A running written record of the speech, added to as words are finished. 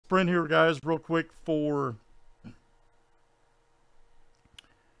sprint here, guys, real quick for...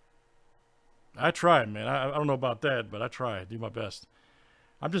 I try, man. I don't know about that, but I try. I do my best.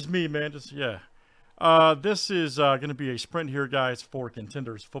 I'm just me, man. Just, yeah. This is going to be a sprint here, guys, for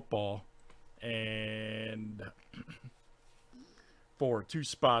Contenders football. And for 2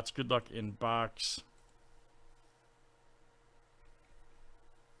 spots. Good luck in box.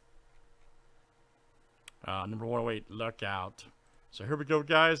 Number 108, luck out. So here we go,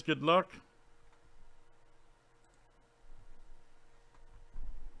 guys. Good luck.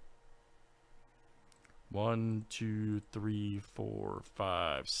 One, 2, 3, 4,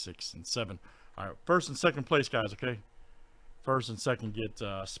 5, 6, and 7. All right, first and second place, guys, okay? First and second get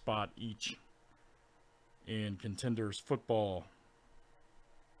a spot each in Contenders football.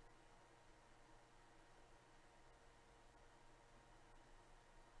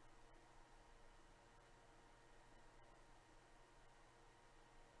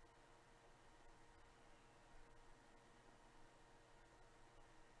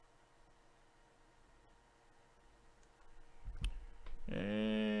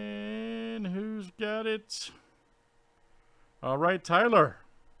 And who's got it? All right, Tyler.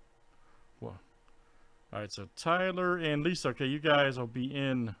 Well, all right, so Tyler and Lisa. Okay, you guys will be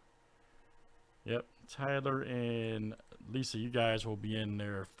in. Yep, Tyler and Lisa, you guys will be in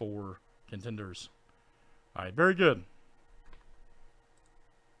there for Contenders. All right, very good.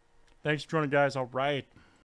 Thanks for joining, guys. All right.